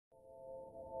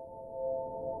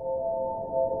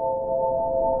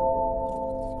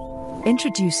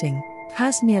Introducing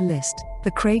P.A.Z.NIAlist,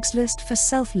 the Craigslist for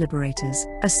self-liberators,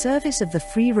 a service of the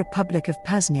Free Republic of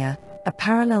P.A.Z.NIA, a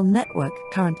parallel network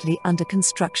currently under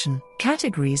construction.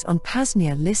 Categories on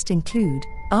P.A.Z.NIAlist include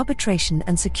arbitration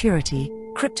and security,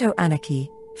 crypto anarchy,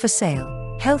 for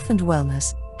sale, health and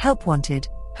wellness, help wanted,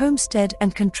 homestead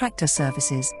and contractor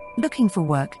services, looking for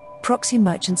work, proxy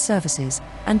merchant services,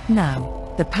 and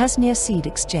now, the P.A.Z.NIA Seed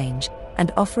Exchange,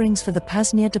 and offerings for the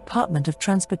P.A.Z.NIA Department of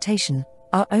Transportation,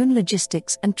 our own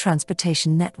logistics and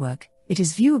transportation network. It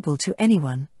is viewable to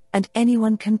anyone, and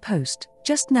anyone can post.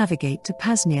 Just navigate to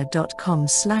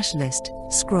P.A.Z.NIA.com/list,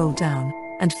 scroll down,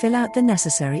 and fill out the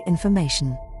necessary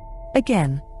information.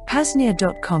 Again,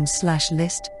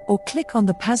 P.A.Z.NIA.com/list, or click on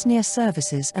the P.A.Z.NIA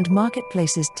Services and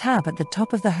Marketplaces tab at the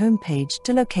top of the homepage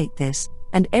to locate this,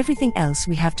 and everything else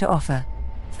we have to offer.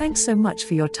 Thanks so much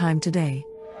for your time today.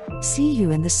 See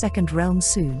you in the second realm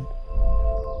soon.